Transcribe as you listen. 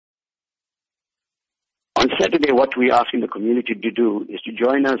Saturday, what we're asking the community to do is to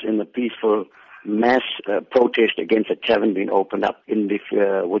join us in the peaceful mass protest against a tavern being opened up in the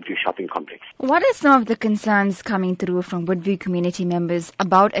Woodview shopping complex. What are some of the concerns coming through from Woodview community members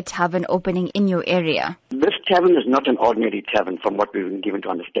about a tavern opening in your area? This tavern is not an ordinary tavern from what we've been given to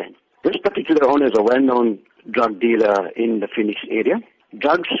understand. This particular owner is a well-known drug dealer in the Phoenix area.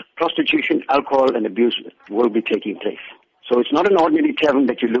 Drugs, prostitution, alcohol and abuse will be taking place. So it's not an ordinary tavern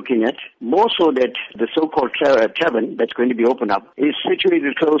that you're looking at. More so that the so-called tavern that's going to be opened up is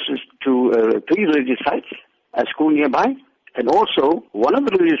situated closest to 3 religious sites, a school nearby, and also one of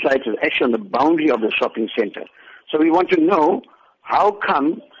the religious sites is actually on the boundary of the shopping center. So we want to know how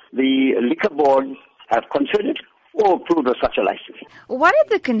come the liquor board have considered or approved of such a license. What are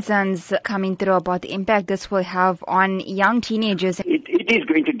the concerns coming through about the impact this will have on young teenagers? It is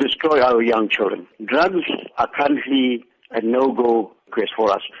going to destroy our young children. Drugs are currently a no-go request for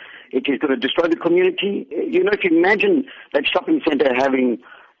us. It is going to destroy the community. You know, if you imagine that shopping center having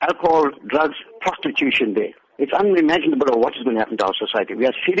alcohol, drugs, prostitution there, it's unimaginable what is going to happen to our society. We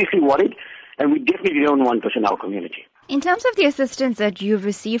are seriously worried, and we definitely don't want this in our community. In terms of the assistance that you've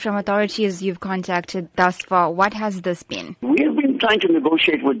received from authorities you've contacted thus far, what has this been? We have been trying to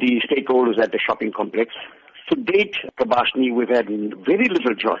negotiate with the stakeholders at the shopping complex. To date, Prabashini, we've had very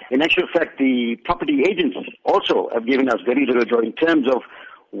little joy. In actual fact, the property agents also have given us very little joy in terms of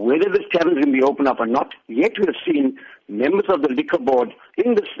whether this tavern is going to be opened up or not. Yet we have seen members of the liquor board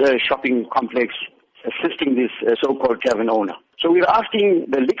in this shopping complex assisting this so-called tavern owner. So we're asking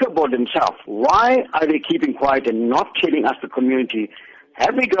the liquor board themselves, why are they keeping quiet and not telling us, the community,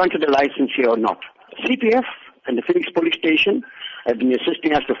 have we granted a license here or not? CPF and the Phoenix police station have been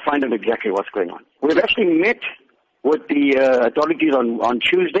assisting us to find out exactly what's going on. We've actually met with the authorities on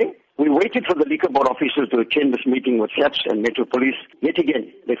Tuesday. We waited for the liquor board officers to attend this meeting with SABC and Metro Police. Yet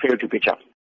again, they failed to pitch up.